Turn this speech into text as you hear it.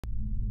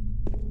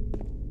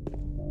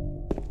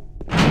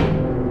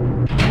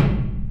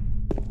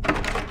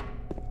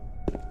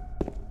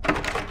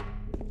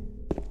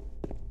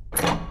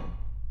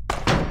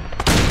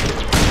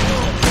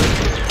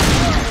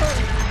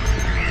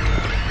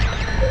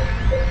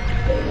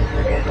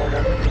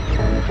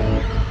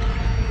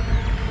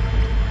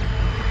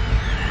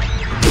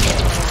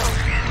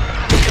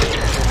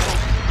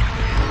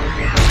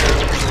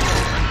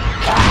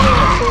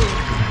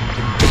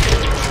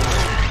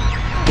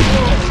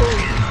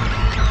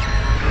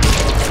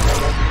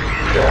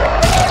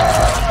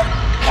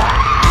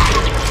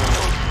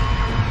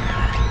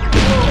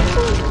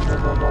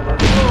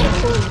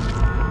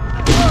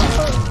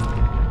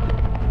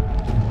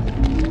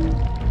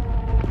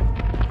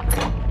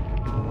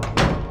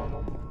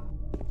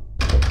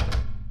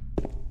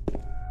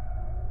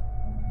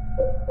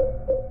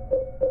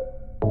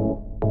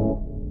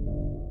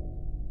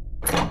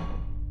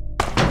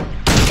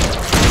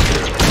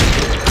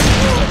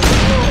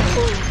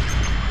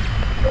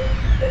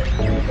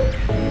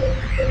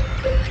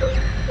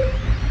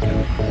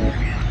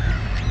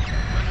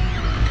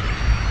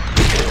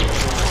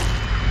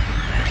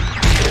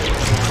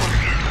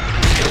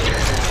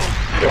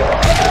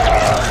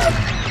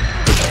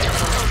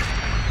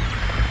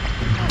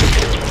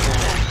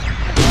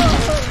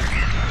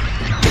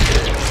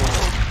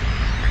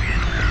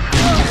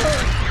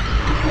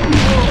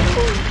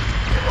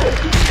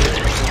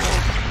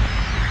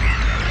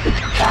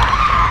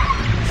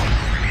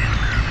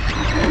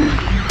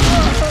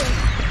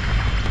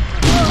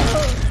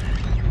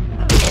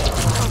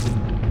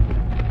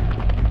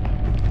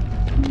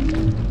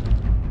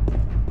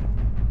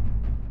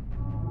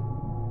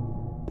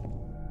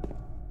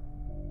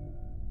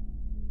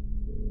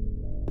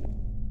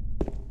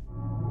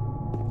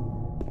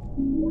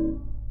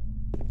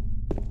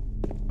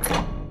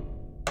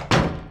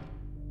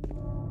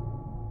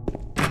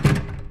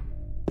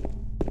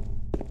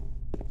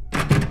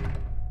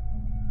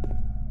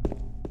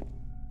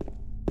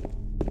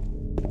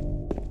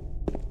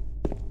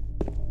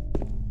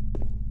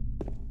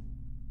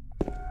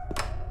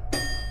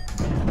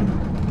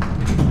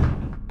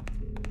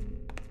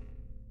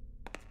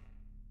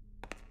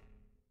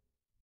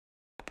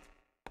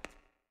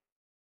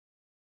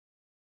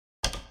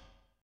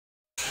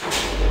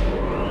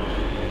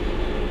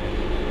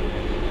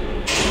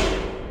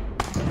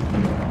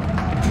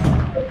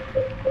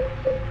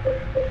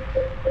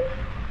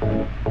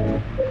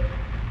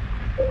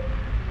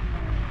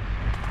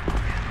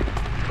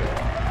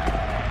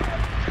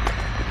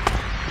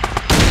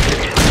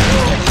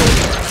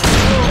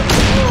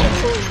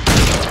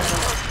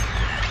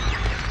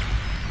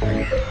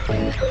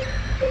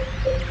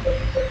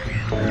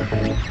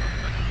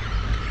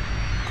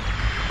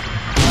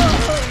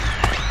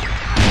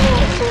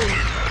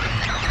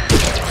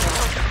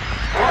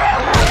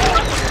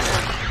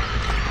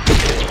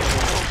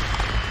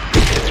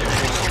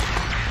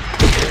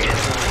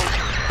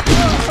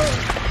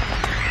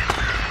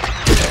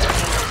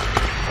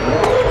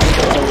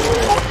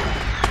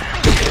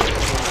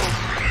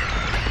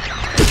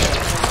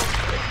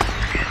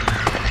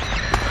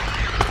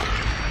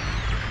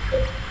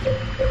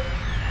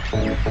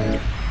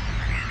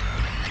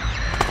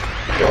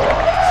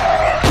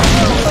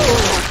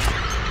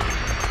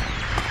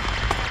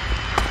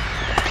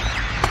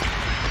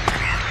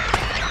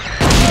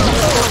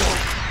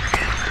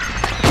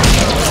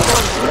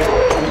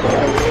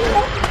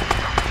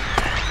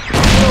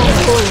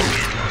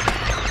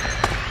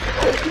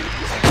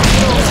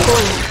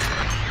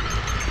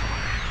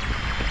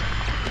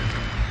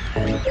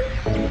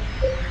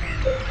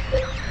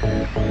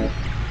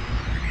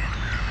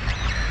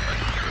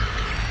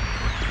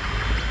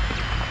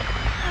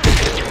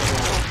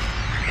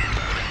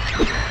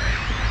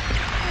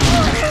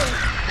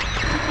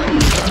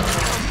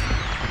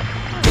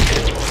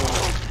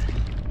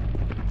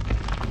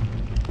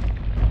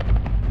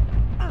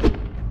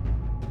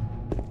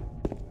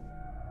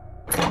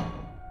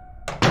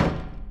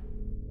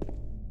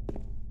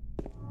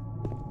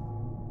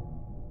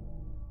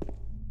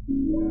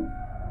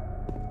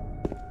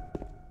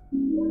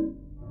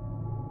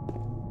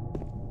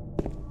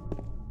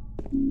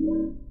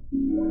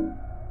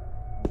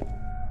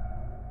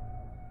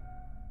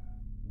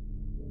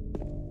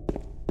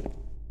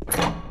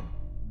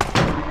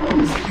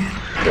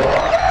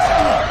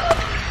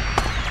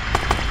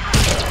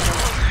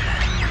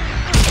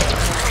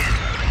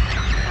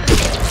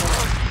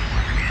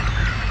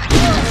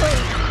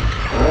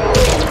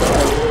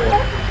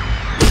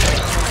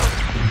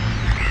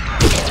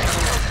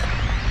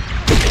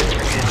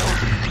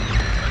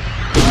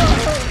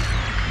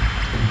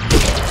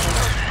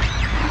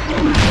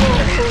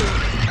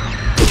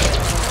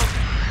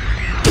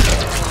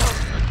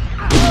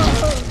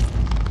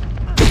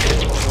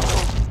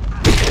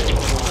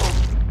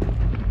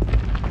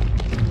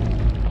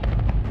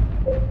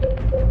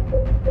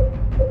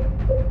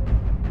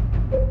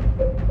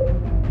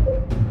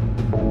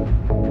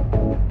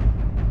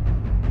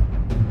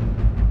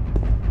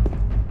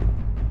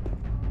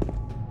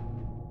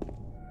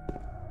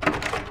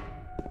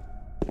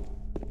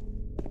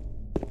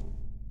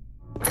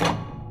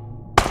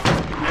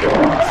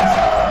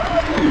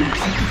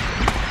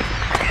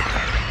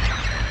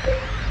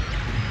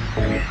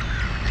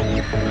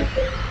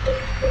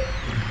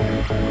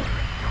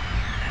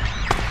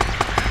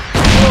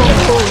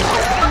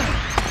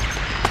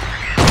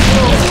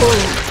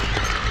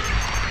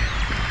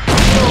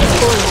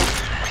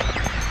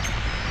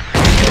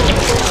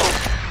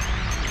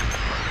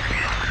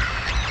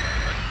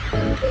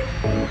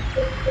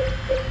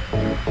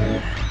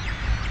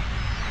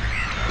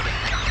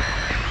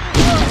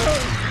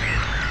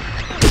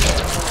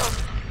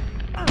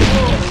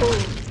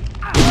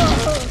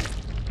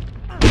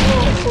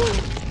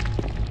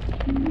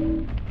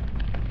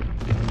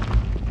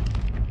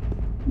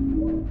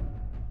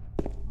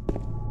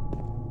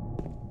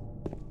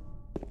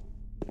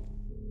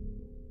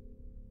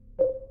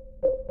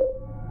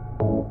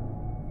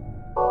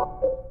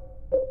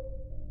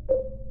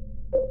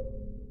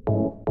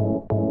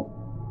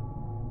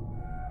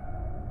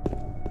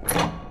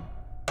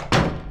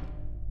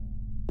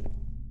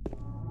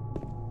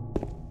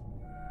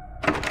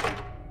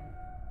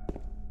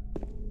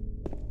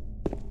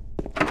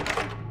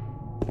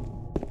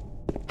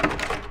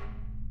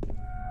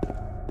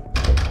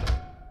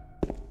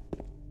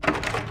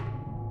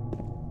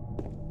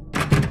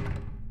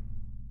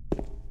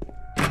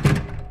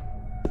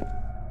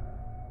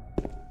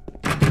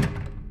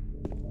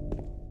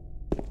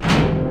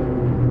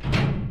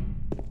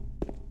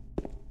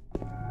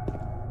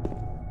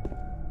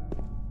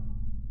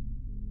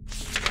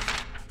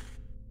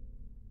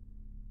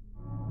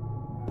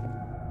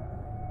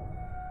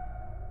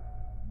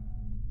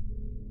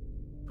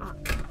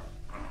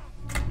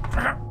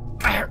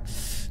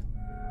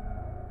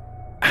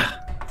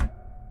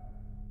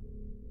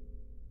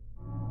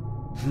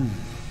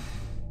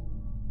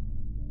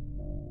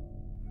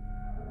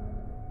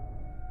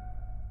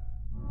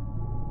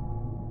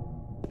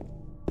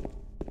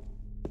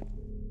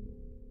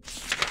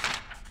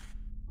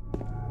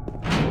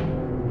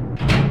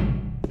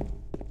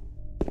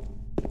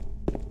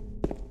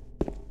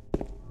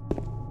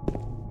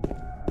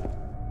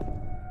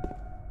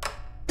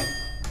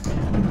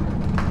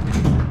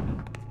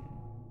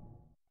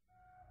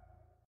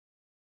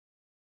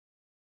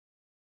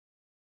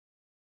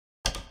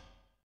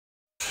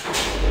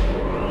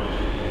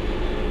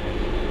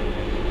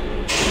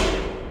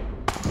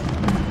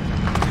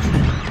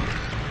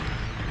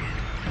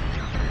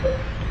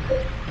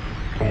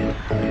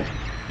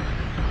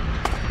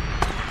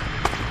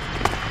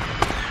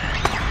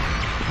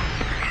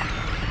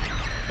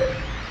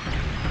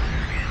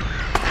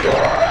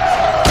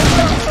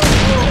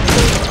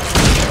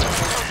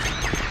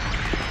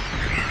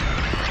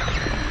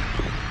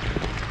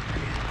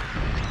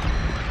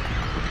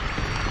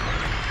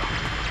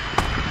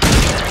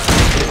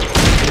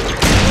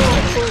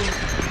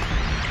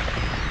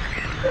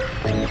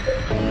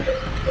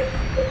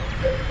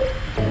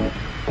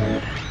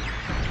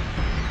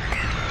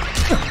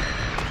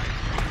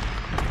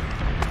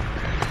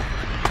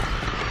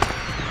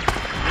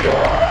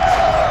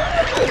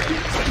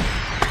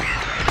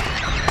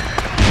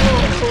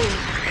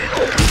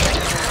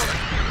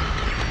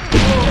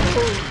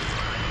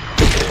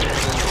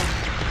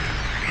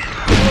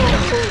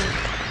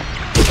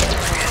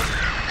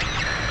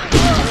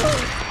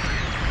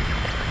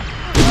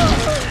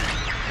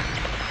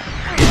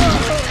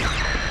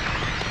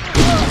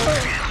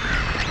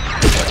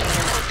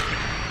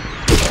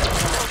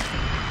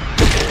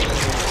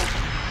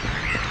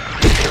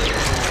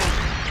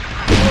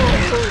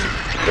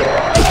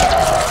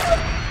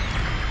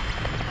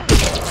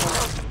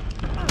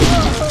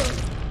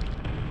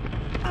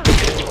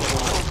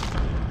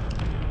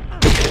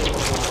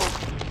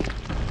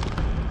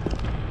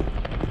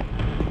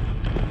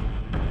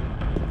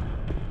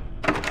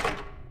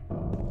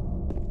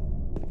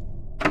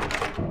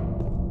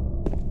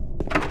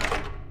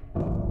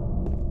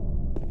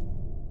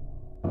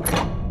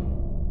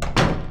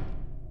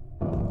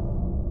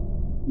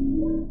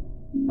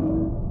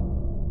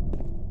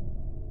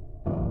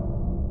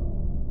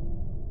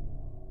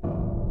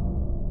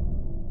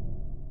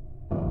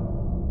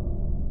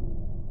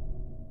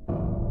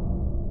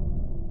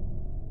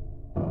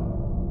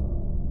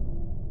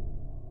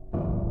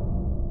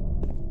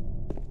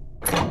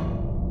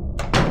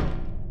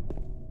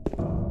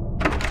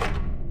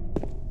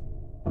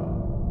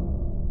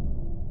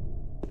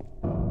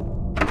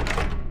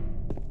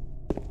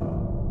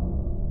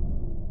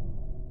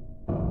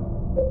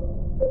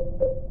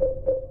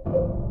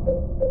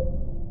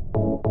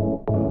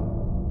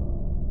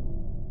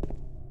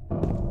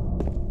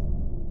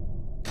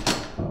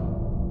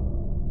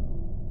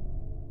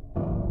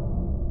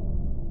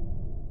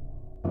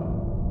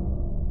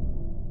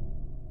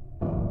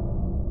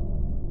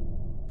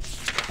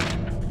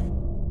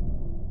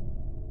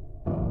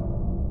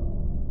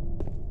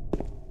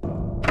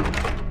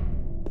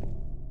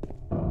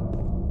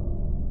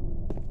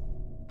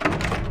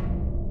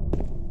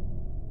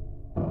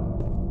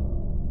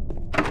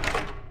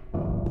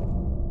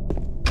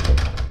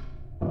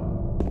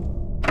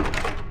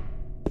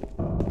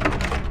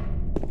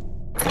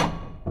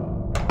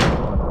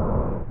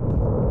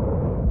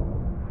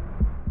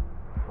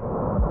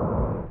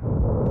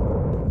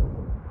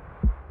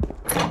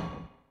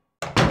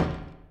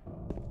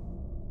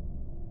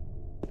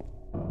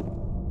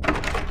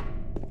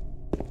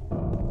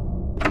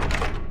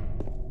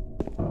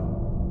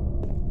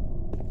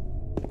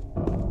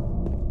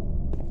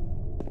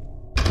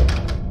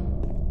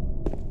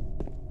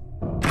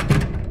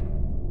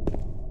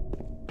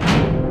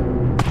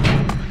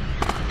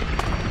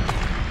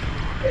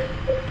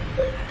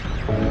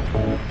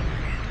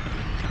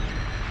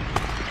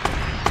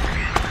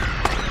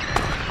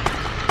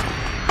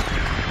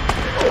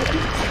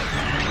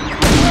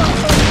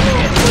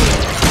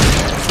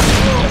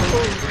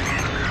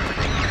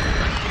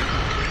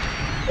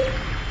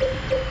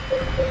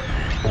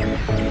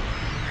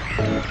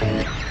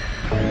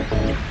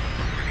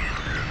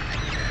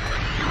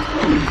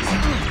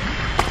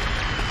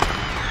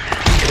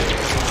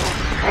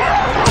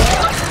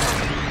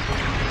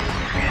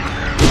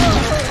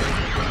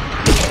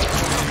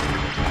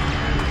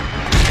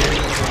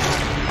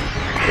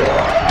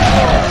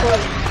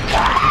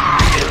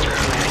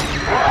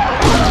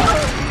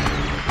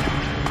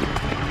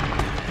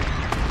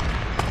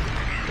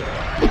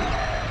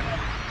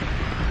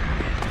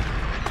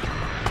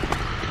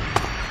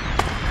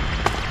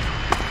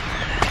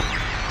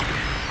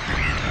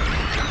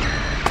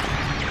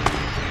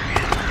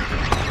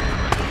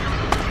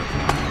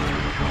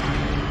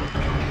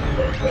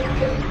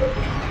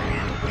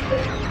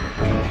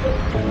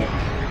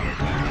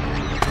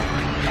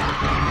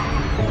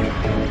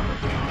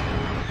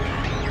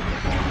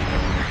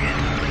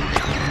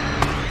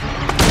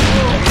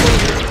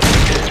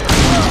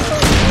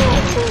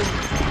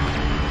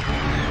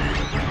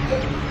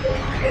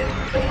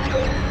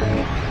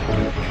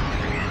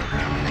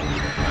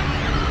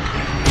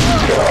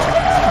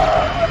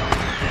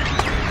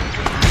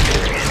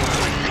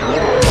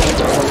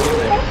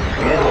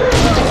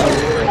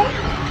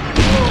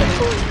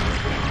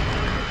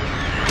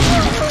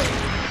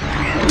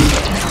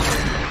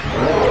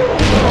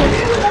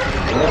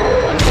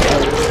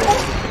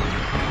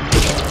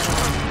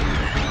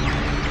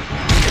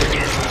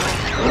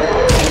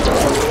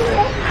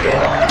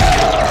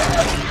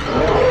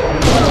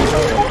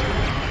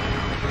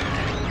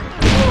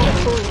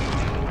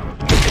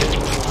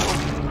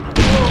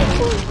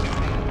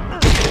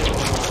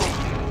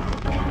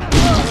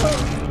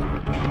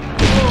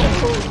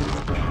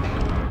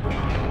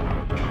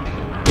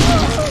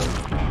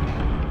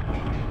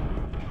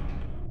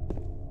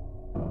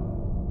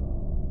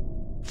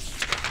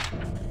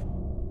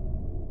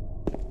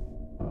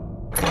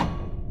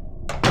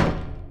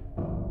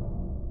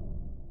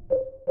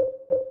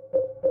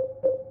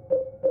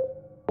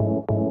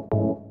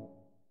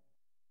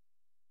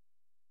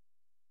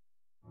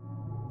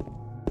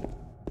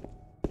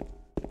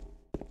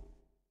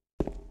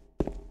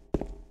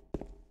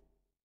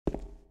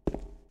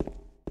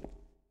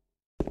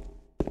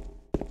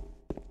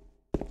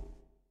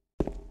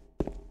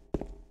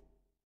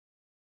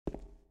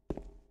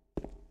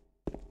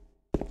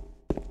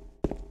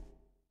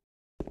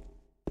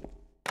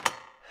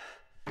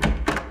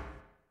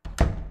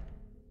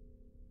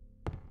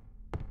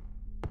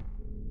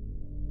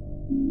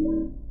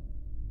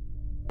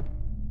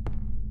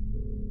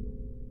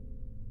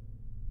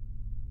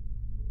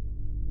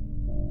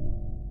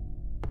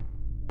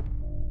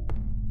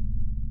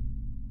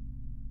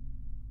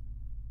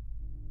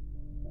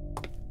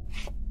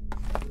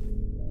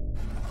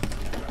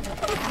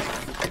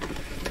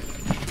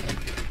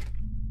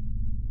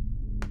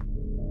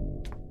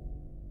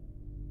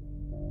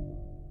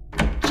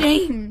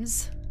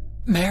James!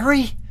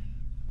 Mary?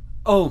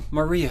 Oh,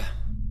 Maria.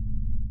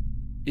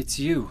 It's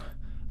you.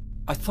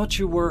 I thought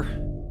you were...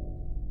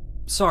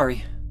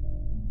 Sorry.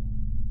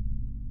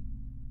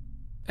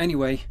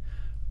 Anyway,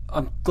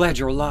 I'm glad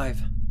you're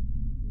alive.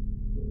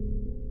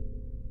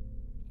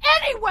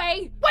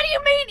 Anyway? What do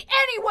you mean,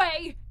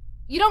 anyway?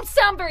 You don't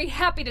sound very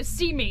happy to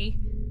see me.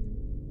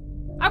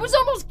 I was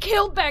almost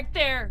killed back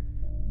there.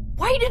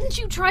 Why didn't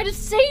you try to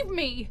save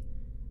me?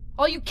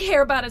 All you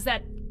care about is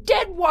that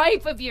dead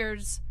wife of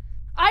yours.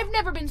 I've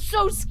never been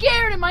so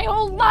scared in my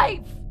whole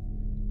life.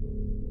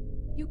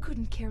 You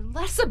couldn't care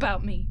less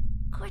about me,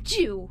 could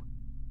you?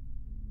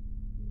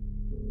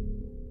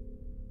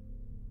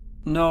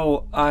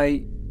 No,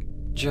 I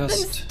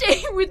just... Then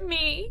stay with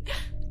me.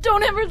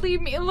 Don't ever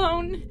leave me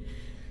alone.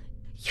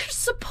 You're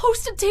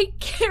supposed to take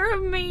care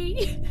of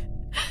me.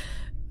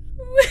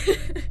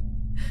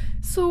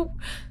 So,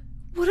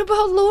 what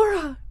about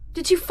Laura?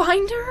 Did you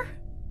find her?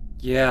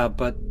 Yeah,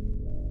 but...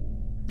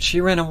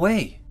 she ran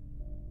away.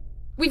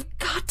 We've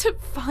got to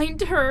find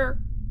her.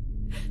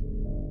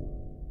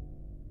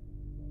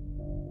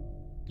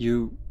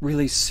 You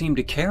really seem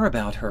to care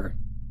about her.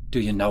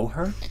 Do you know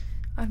her?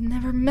 I've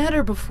never met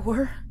her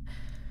before.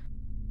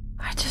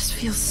 I just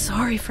feel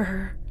sorry for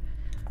her.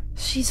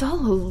 She's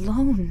all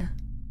alone.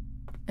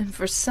 And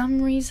for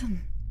some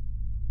reason,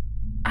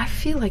 I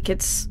feel like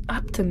it's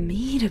up to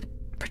me to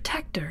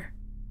protect her.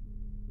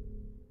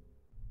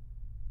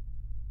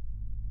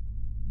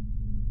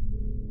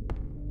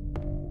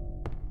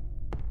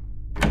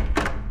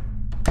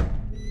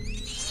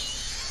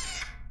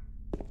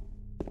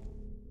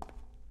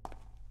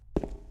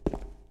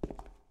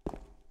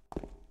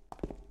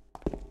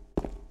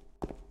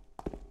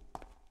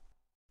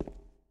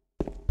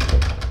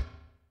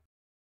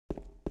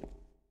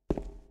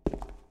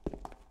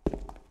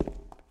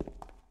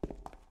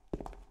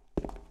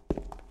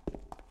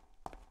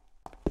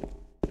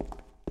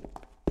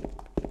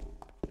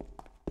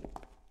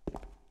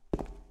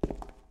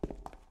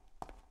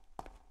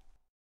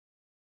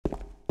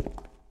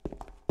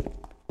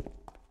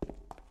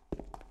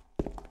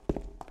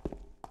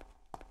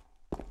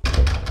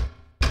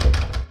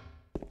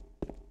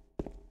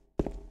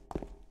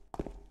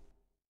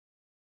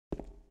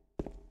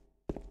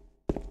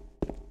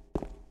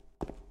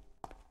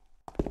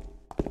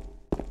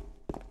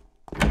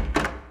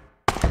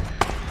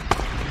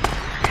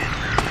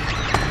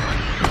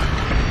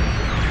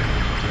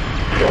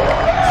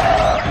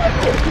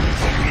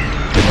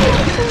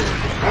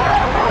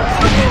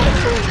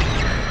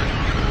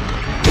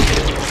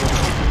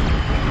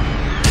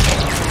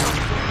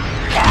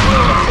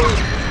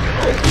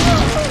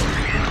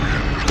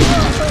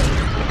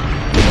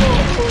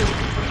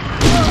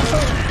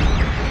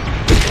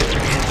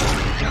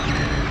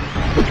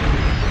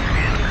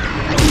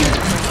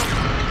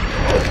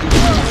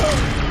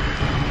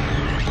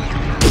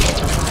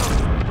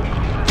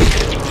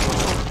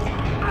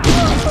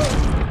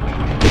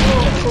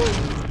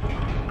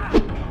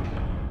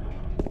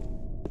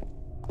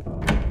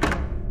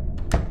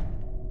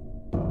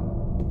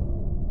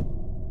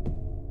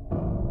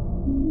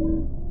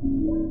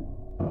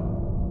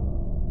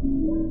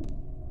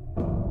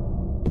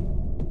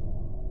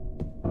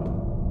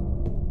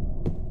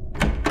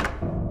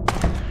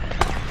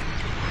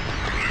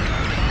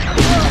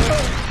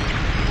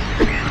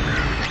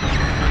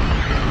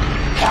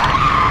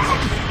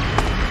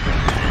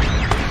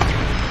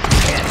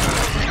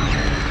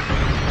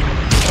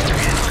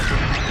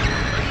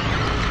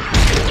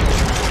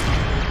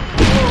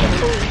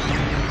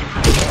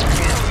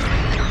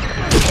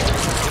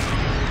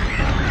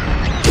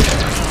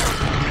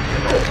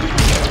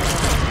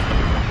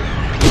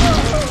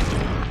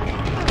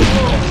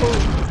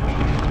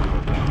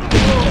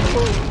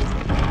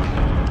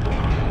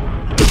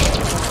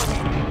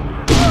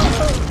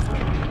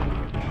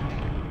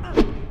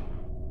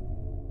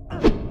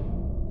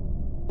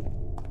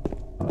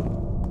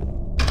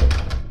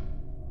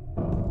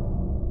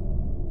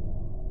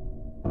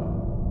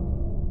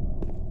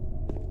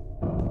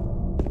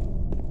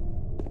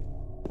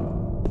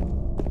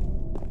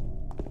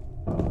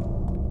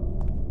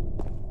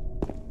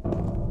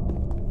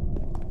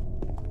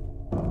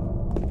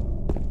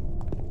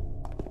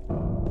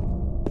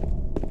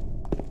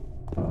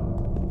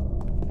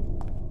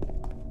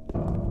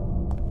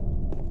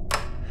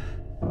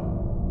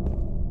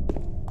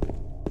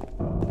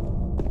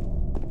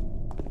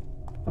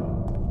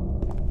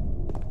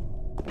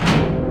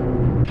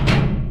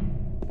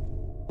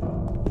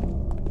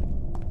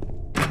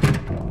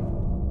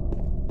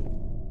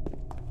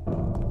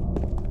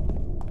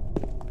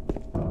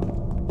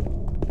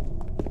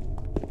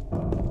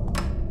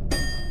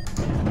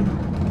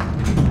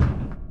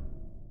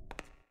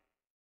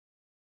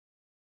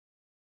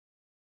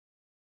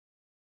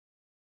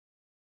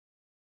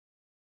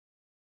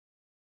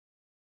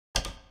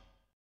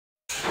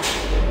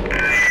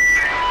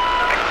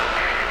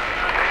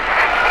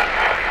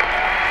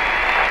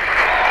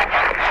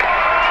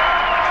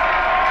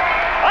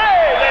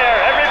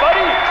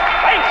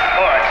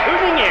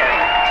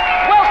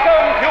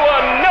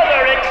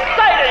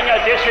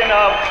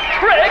 of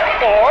Trick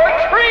or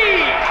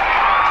Treat.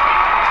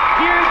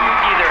 Here you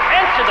either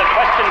answer the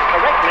questions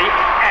correctly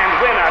and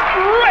win a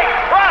great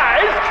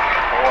prize,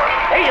 or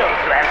fail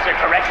to answer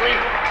correctly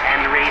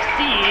and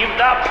receive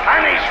the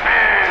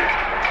punishment.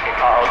 It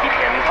all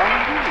depends on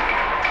you.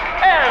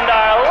 And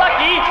our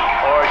lucky,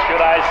 or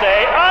should I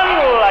say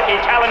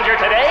unlucky challenger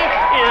today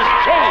is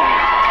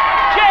James.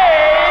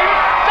 James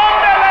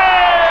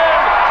Sunderland!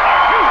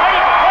 Are you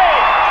ready to play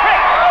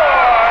Trick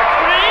or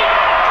Treat?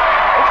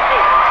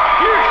 Okay,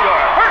 here's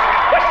your first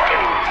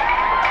question.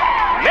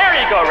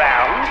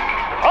 Merry-go-round,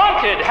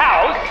 haunted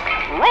house,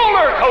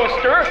 roller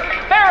coaster,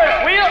 Ferris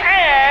wheel,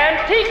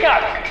 and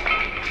teacups.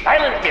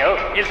 Silent Hill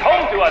is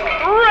home to a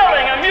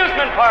thrilling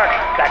amusement park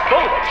that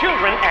both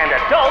children and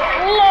adults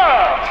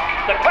love.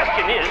 The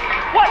question is,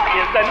 what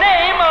is the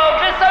name of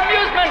this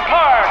amusement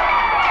park?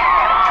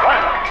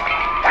 1.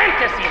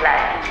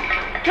 Fantasyland.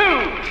 2.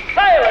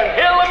 Silent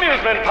Hill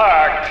Amusement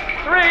Park.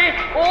 3.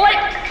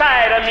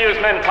 Lakeside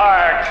Amusement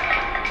Park.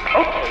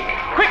 Okay,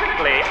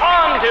 quickly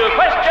on to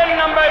question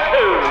number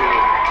 2.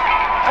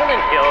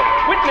 Silent Hill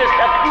witnessed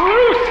a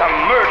gruesome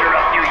murder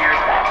a few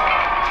years back.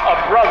 A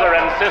brother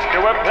and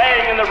sister were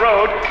playing in the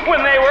road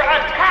when they were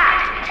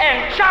attacked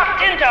and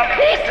chopped into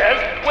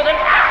pieces with an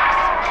axe.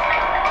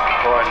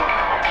 Torn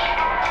flesh,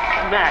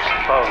 smashed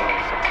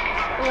bones,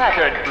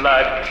 splattered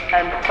blood,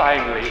 and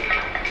finally,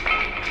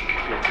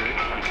 bitter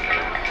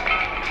tears.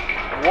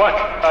 What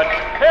a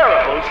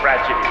terrible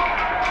tragedy.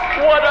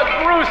 What a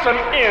gruesome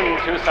end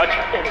to such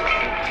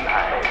innocent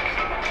lives.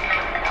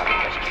 Now the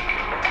question.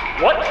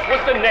 What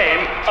was the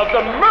name of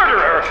the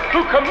murderer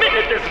who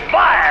committed this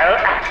vile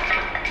act?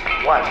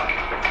 1.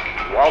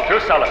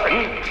 Walter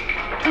Sullivan.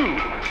 2.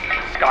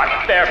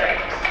 Scott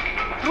Fairbanks.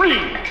 3.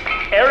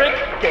 Eric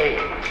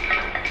Gaines.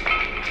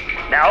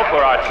 Now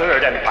for our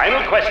third and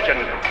final question.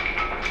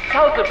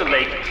 South of the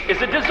lake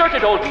is a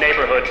deserted old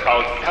neighborhood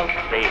called South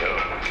Vale.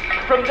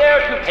 From there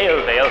to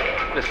Pale Vale,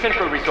 the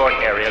central resort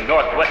area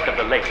northwest of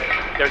the lake,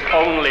 there's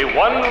only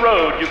one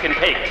road you can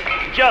take.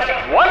 Just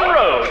one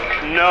road,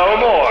 no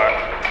more.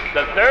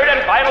 The third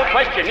and final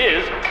question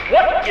is,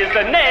 what is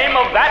the name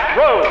of that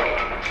road?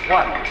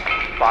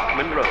 1.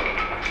 Bachman Road.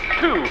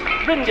 2.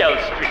 Rindell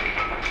Street.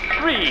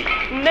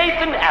 3.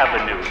 Nathan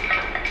Avenue.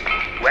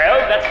 Well,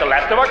 that's the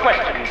last of our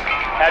questions.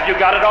 Have you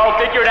got it all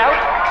figured out?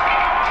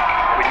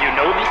 When you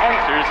know the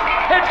answers,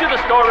 head to the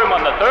storeroom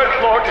on the 3rd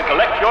floor to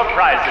collect your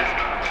prizes.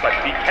 But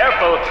be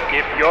careful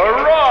if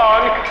you're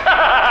wrong.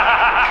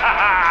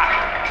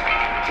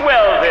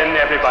 Well then,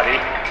 everybody,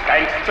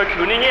 thanks for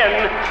tuning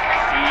in.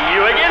 See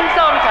you again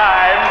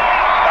sometime.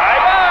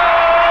 Bye-bye.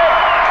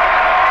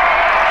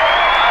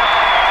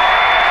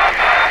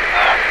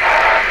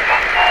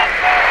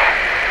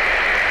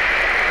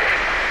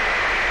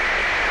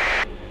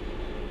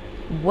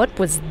 What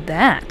was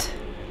that?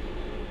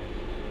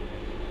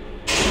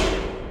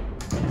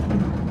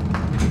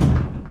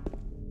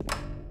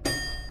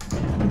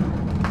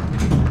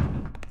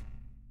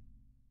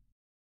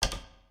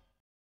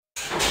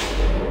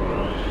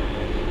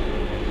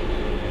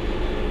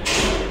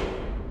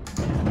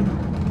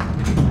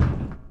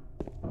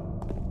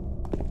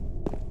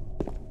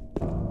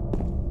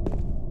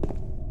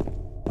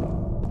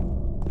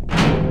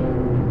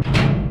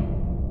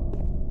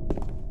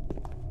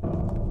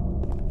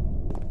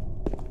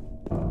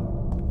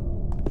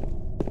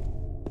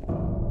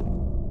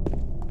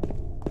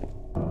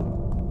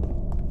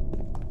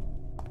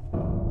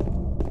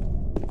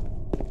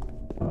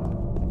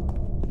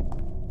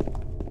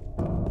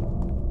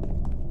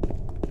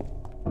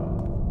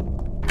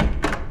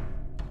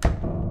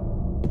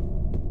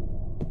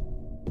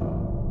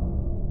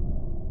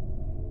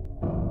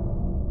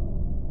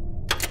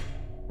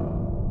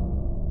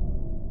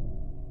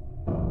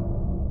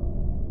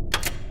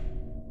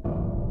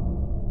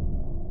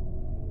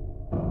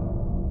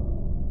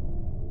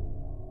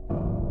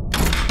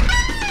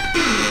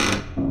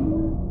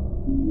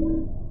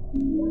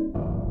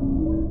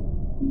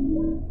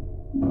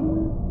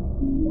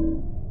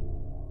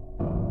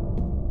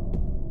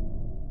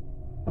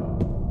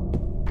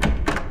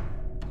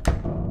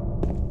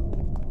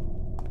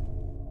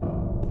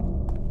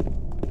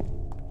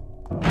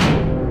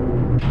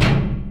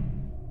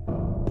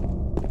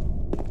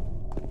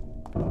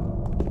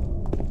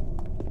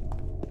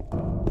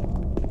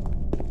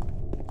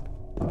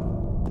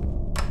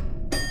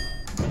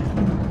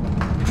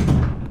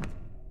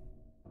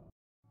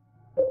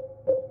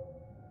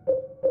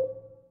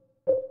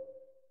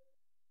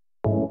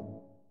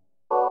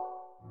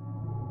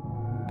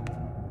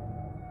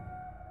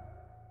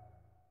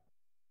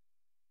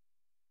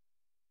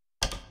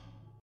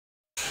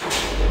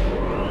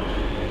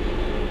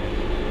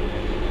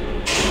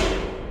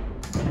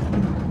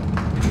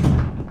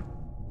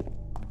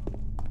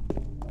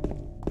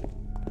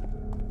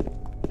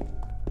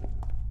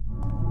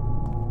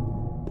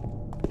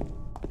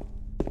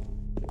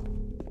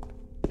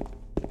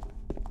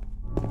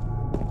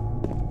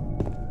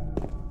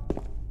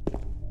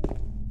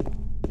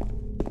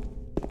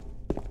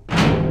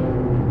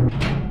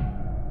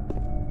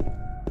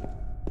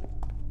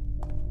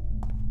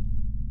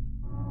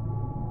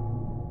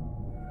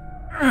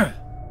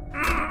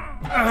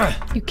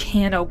 You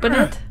can't open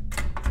it?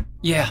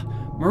 Yeah,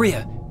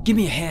 Maria, give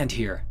me a hand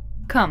here.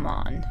 Come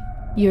on.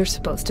 You're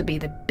supposed to be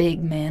the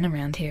big man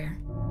around here.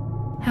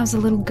 How's a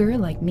little girl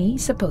like me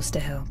supposed to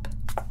help?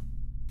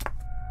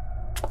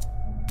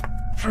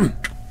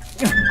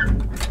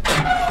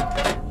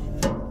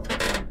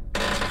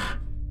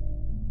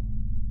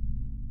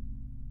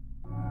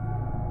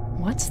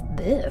 What's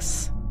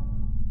this?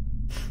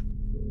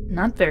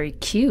 Not very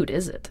cute,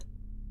 is it?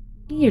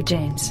 Here,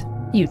 James.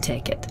 You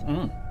take it.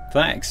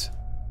 Thanks.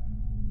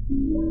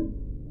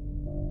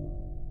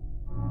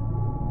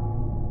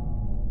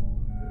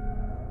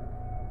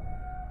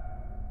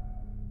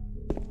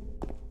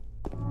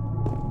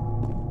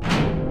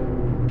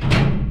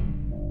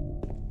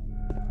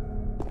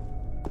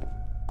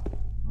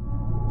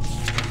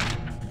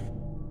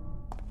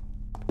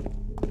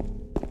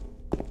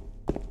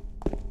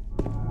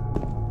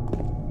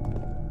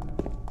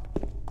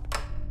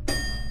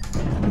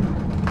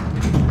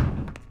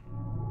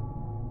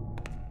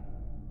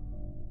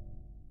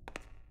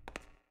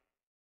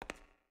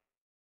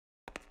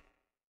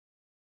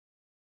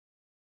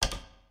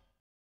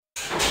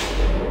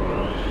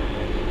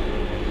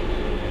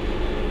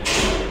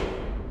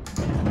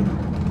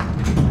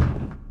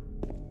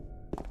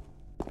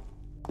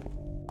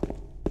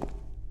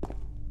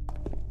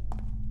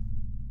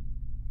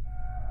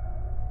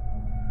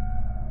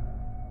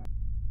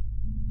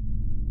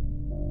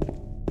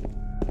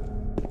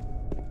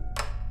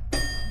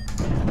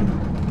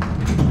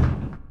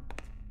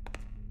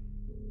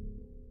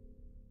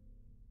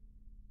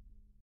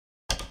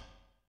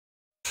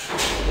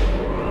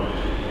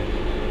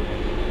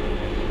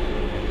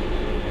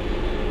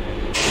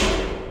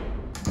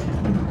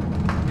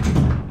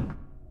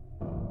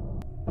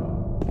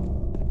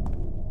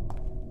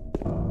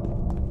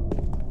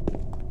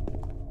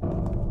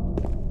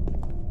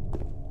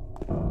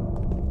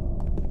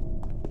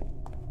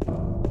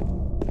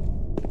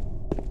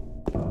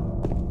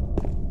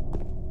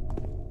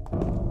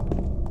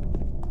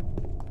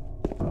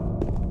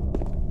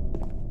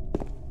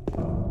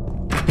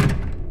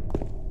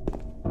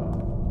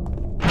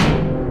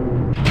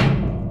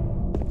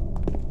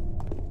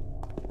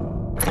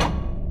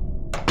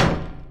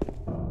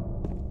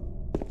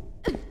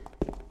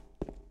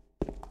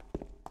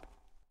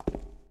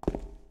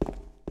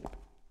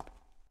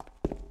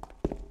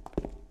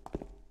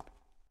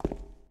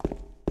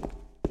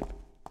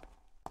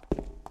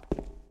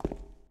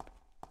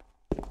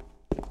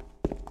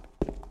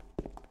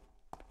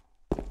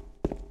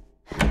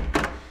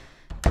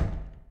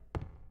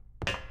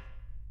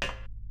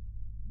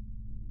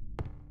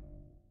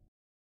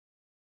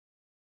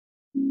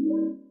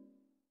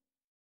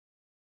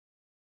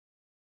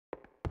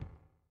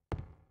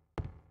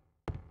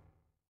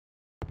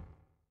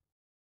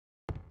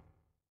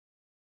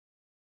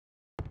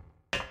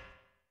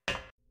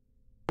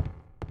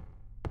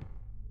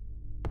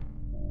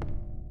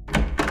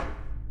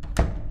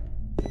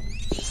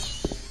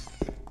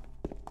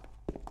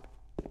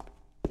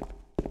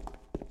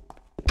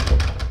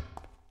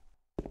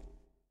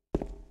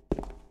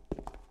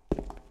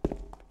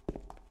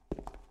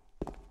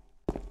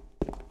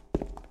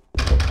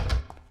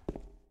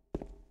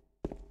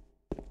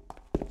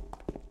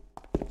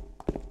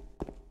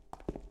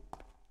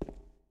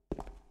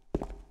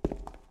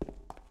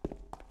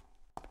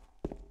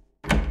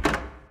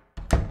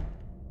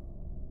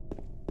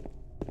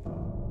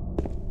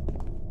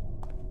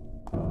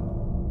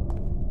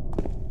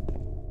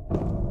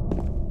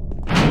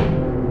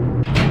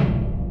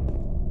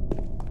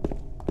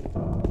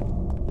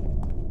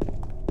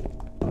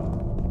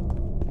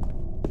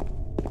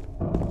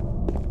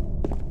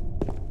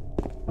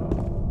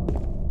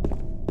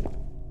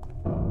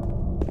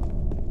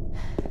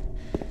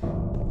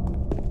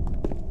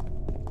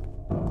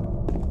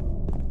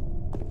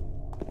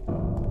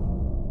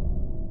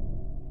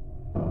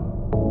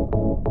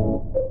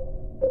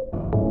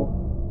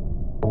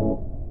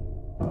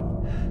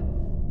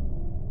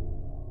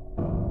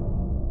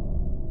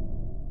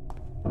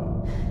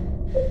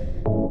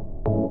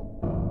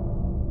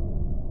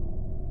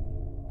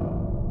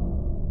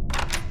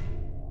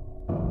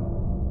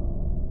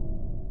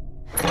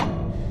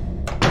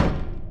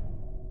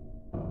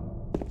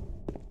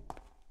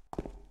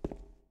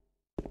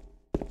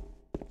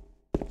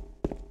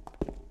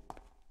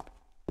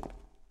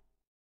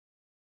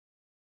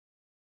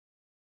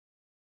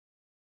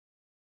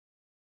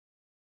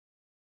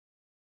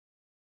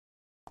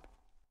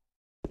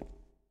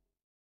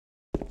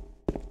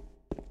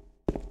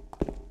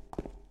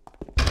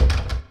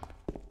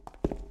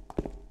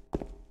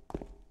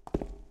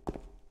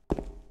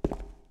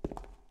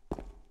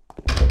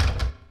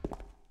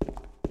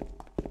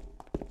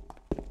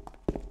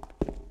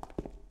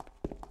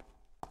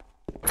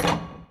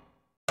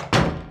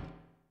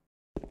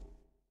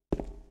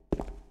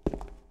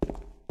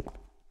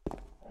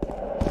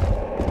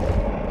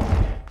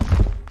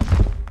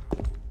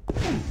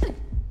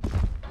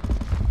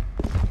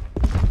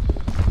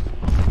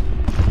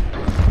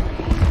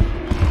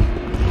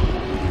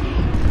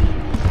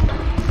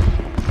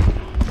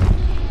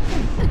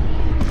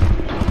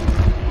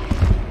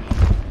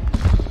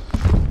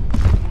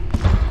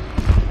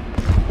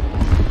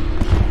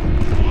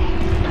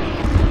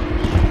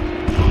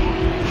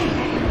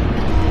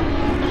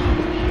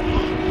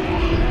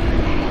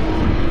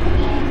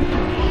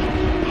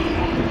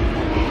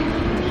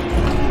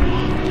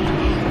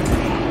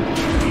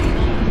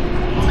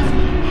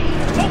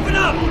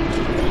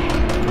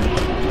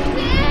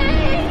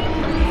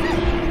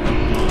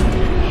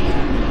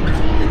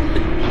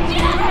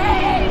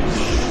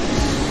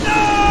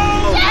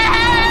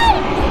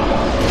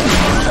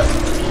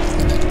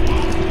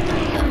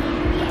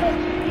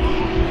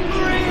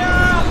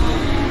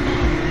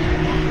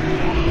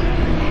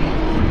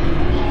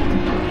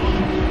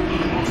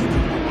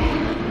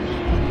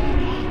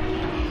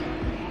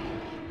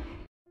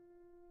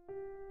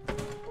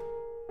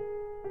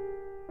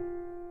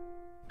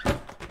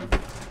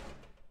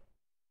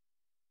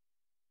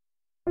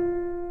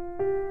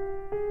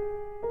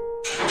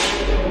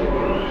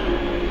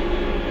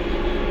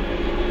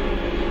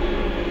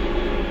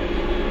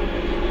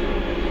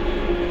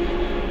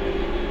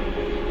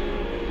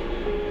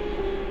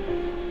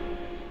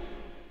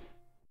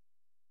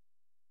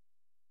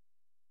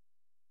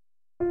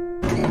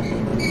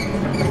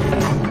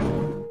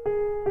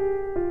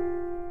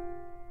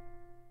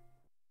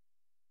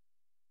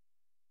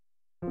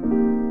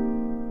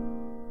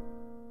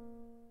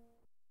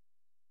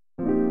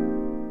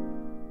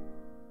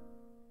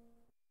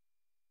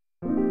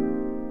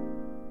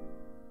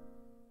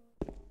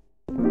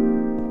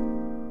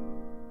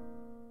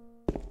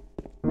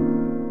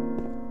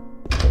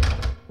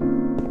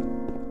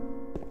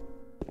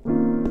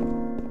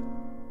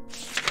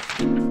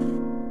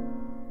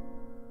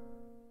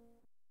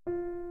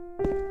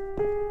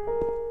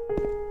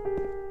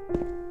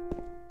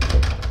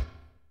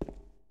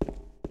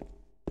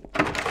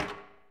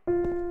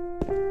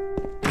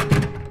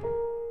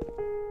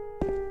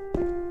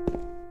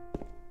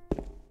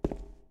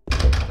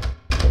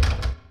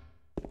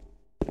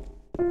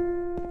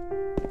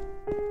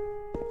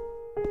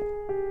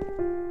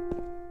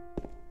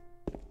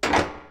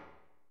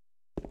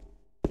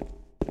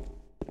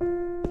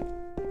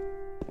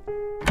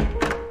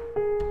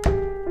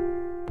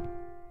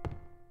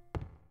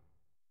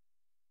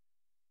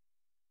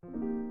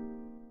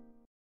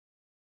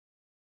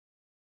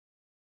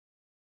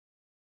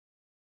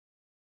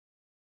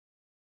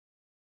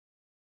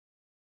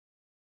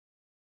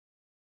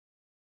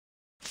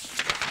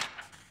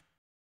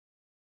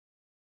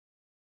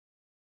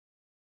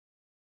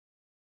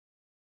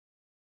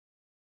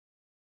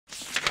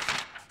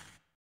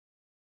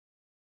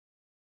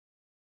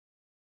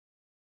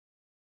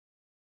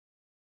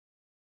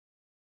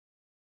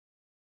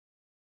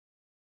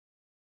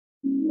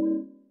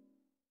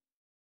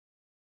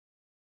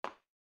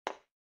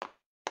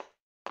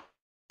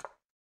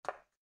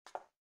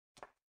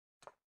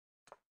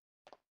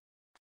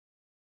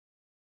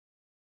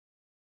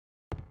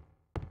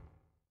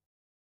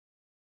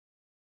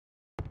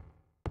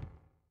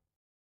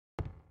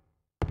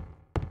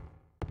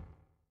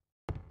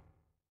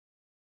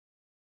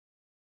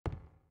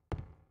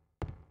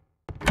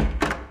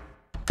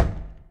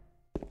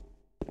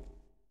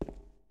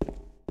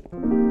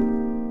 You